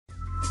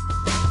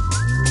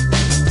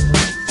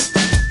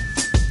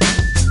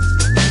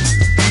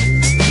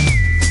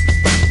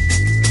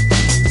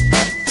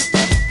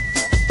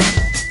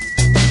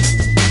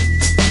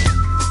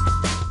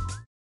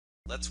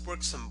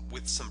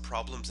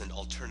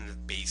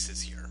alternative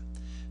bases here.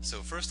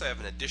 So first I have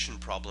an addition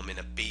problem in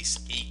a base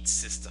 8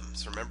 system.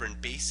 So remember, in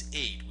base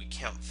 8 we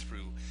count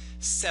through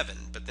 7,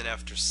 but then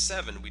after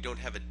 7 we don't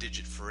have a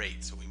digit for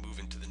 8, so we move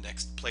into the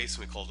next place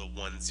and we call it a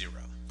 1, 0.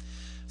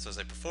 So as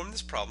I perform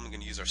this problem, I'm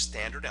going to use our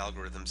standard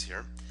algorithms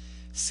here.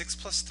 6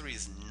 plus 3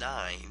 is 9,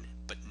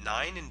 but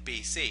 9 in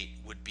base 8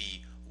 would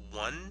be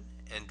 1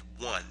 and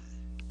 1,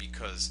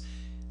 because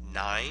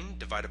 9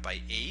 divided by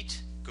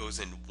 8 goes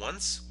in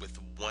once with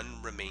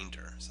 1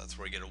 remainder. So that's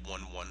where we get a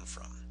 1, 1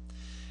 from.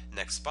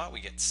 Next spot, we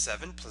get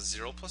 7 plus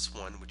 0 plus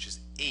 1, which is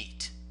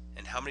 8.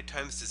 And how many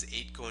times does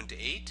 8 go into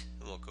 8?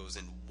 Well, it goes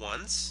in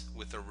once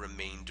with a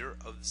remainder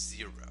of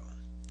 0.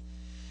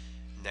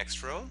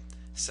 Next row,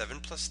 7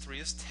 plus 3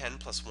 is 10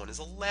 plus 1 is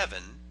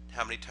 11.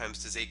 How many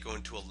times does 8 go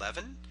into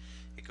 11?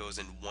 It goes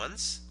in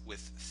once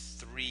with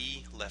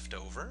 3 left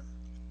over.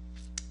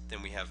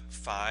 Then we have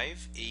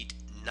 5, 8,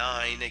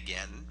 9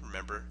 again.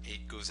 Remember,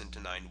 8 goes into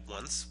 9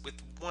 once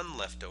with 1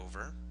 left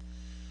over.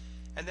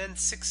 And then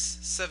 6,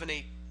 7,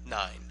 8,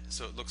 9.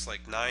 So it looks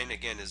like 9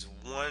 again is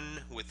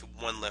 1 with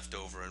 1 left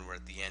over, and we're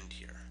at the end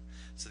here.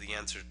 So the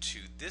answer to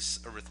this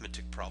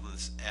arithmetic problem,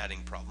 this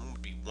adding problem,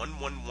 would be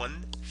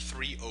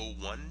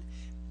 111301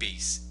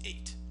 base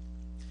 8.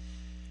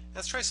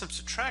 Let's try some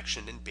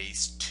subtraction in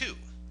base 2.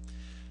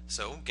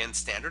 So again,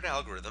 standard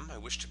algorithm. I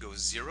wish to go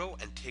 0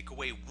 and take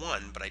away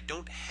 1, but I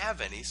don't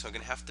have any, so I'm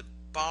going to have to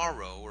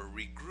borrow or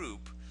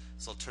regroup.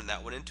 So I'll turn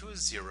that one into a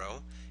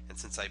 0, and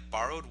since I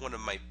borrowed one of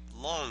my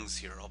longs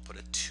here, I'll put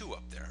a 2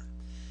 up there.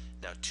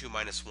 Now 2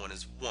 minus 1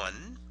 is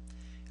 1,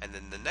 and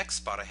then the next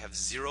spot I have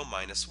 0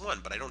 minus 1,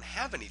 but I don't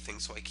have anything,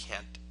 so I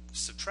can't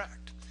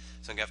subtract.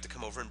 So I'm going to have to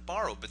come over and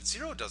borrow, but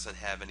 0 doesn't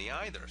have any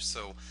either, so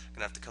I'm going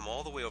to have to come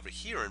all the way over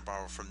here and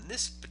borrow from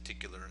this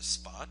particular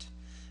spot,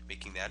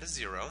 making that a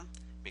 0,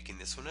 making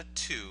this one a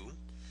 2,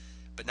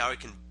 but now I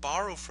can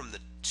borrow from the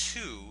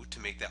 2 to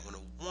make that one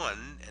a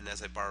 1, and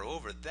as I borrow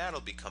over,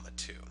 that'll become a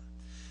 2.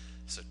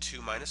 So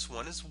 2 minus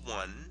 1 is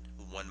 1,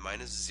 1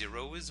 minus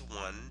 0 is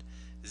 1,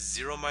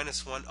 0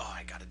 minus 1, oh,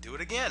 I gotta do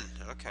it again.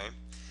 Okay,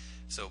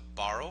 so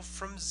borrow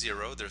from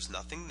 0, there's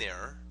nothing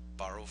there,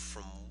 borrow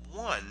from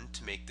 1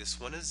 to make this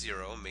one a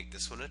 0, make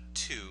this one a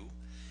 2.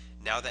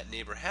 Now that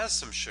neighbor has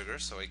some sugar,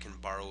 so I can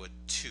borrow a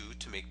 2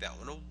 to make that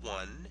one a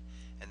 1,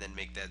 and then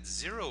make that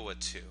 0 a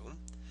 2.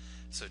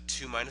 So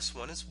 2 minus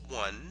 1 is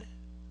 1,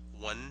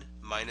 1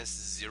 minus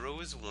 0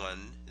 is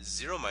 1,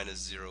 0 minus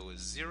 0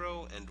 is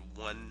 0, and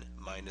 1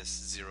 minus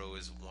 0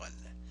 is 1.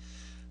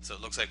 So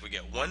it looks like we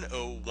get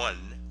 101,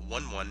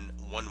 11,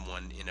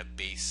 11 in a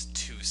base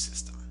 2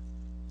 system.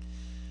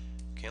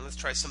 Okay, let's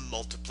try some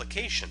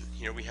multiplication.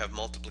 Here we have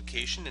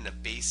multiplication in a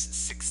base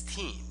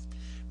 16.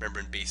 Remember,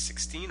 in base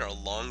 16 our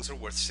longs are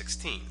worth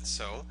 16.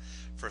 So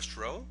first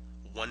row,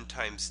 1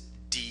 times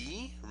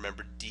d,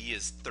 remember d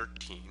is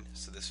 13,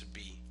 so this would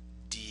be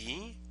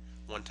d.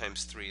 1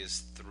 times 3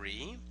 is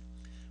 3,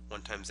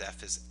 1 times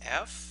f is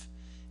f,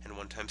 and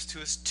 1 times 2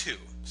 is 2,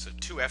 so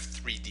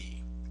 2f,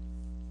 3d.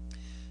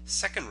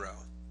 Second row,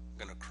 I'm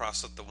going to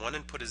cross out the 1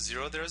 and put a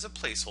 0 there as a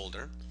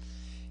placeholder.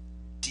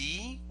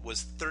 D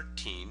was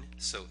 13,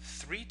 so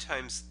 3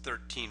 times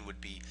 13 would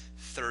be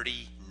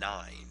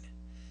 39.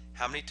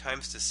 How many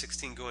times does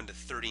 16 go into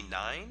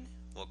 39?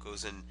 Well, it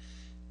goes in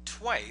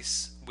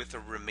twice with a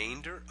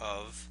remainder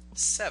of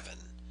 7.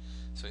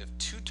 So we have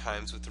 2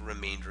 times with a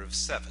remainder of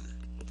 7.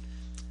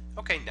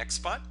 Okay, next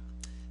spot.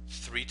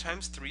 3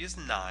 times 3 is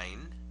 9.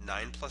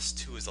 9 plus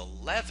 2 is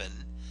 11.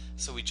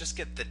 So we just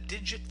get the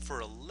digit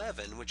for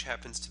 11, which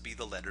happens to be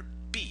the letter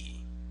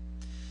B.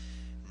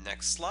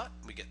 Next slot,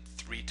 we get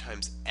 3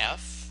 times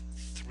f.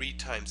 3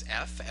 times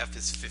f. F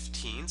is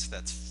 15, so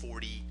that's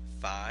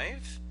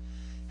 45.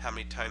 How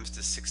many times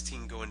does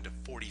 16 go into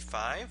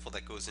 45? Well,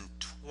 that goes in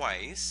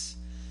twice.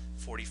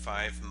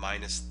 45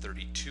 minus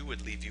 32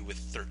 would leave you with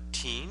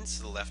 13,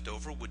 so the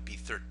leftover would be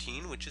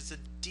 13, which is a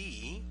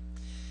D.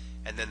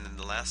 And then in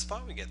the last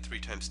spot, we get 3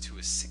 times 2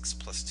 is 6,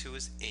 plus 2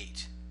 is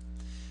 8.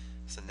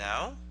 So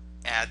now,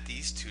 add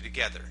these two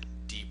together.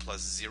 D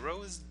plus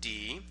 0 is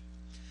D.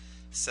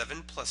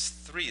 7 plus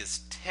 3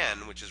 is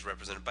 10, which is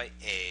represented by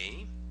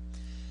A.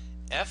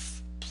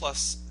 F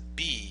plus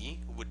B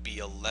would be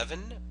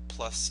 11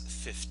 plus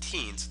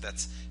 15, so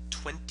that's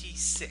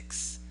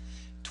 26.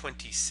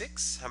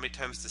 26, how many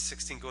times does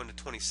 16 go into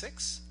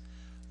 26?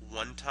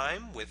 1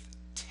 time with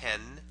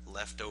 10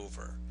 left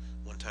over.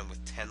 1 time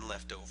with 10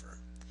 left over.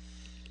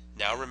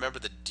 Now remember,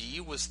 the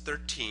D was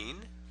 13,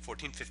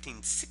 14,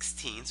 15,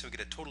 16, so we get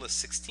a total of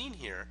 16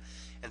 here,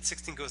 and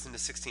 16 goes into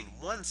 16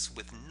 once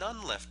with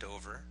none left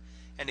over,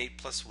 and 8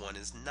 plus 1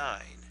 is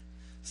 9.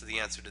 So the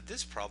answer to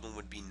this problem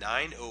would be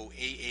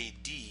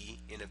 90AAD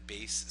in a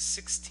base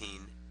 16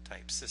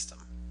 type system.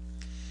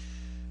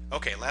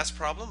 Okay, last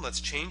problem.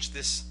 Let's change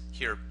this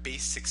here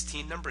base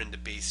 16 number into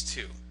base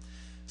 2.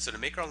 So to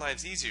make our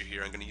lives easier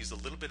here, I'm going to use a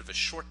little bit of a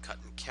shortcut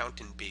and count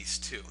in base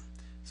 2.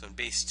 So in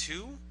base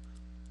 2,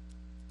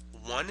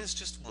 1 is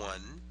just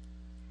 1,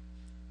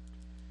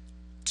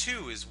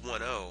 2 is 10,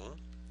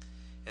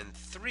 and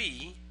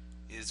 3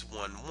 is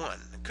 1, 1.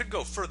 I could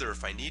go further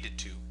if I needed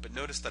to, but but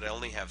notice that I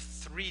only have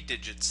 3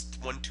 digits,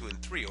 1, 2, and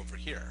 3 over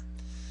here.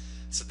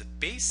 So the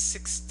base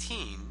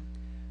 16,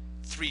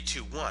 3,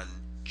 2, 1,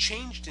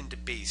 changed into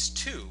base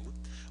 2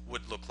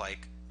 would look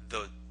like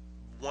the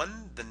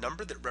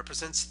number that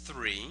represents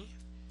 3,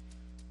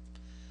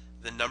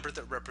 the number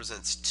that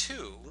represents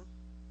 2,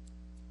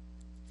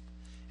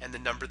 and the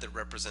number that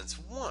represents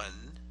 1,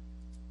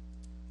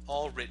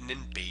 all written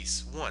in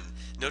base 1.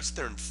 Notice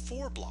they're in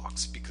 4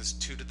 blocks because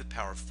 2 to the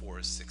power 4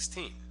 is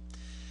 16.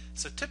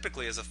 So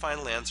typically as a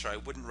final answer I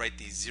wouldn't write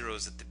these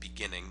zeros at the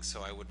beginning,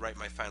 so I would write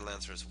my final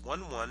answer as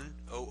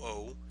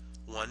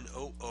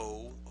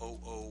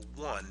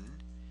 11001001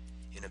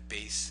 in a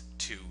base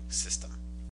 2 system.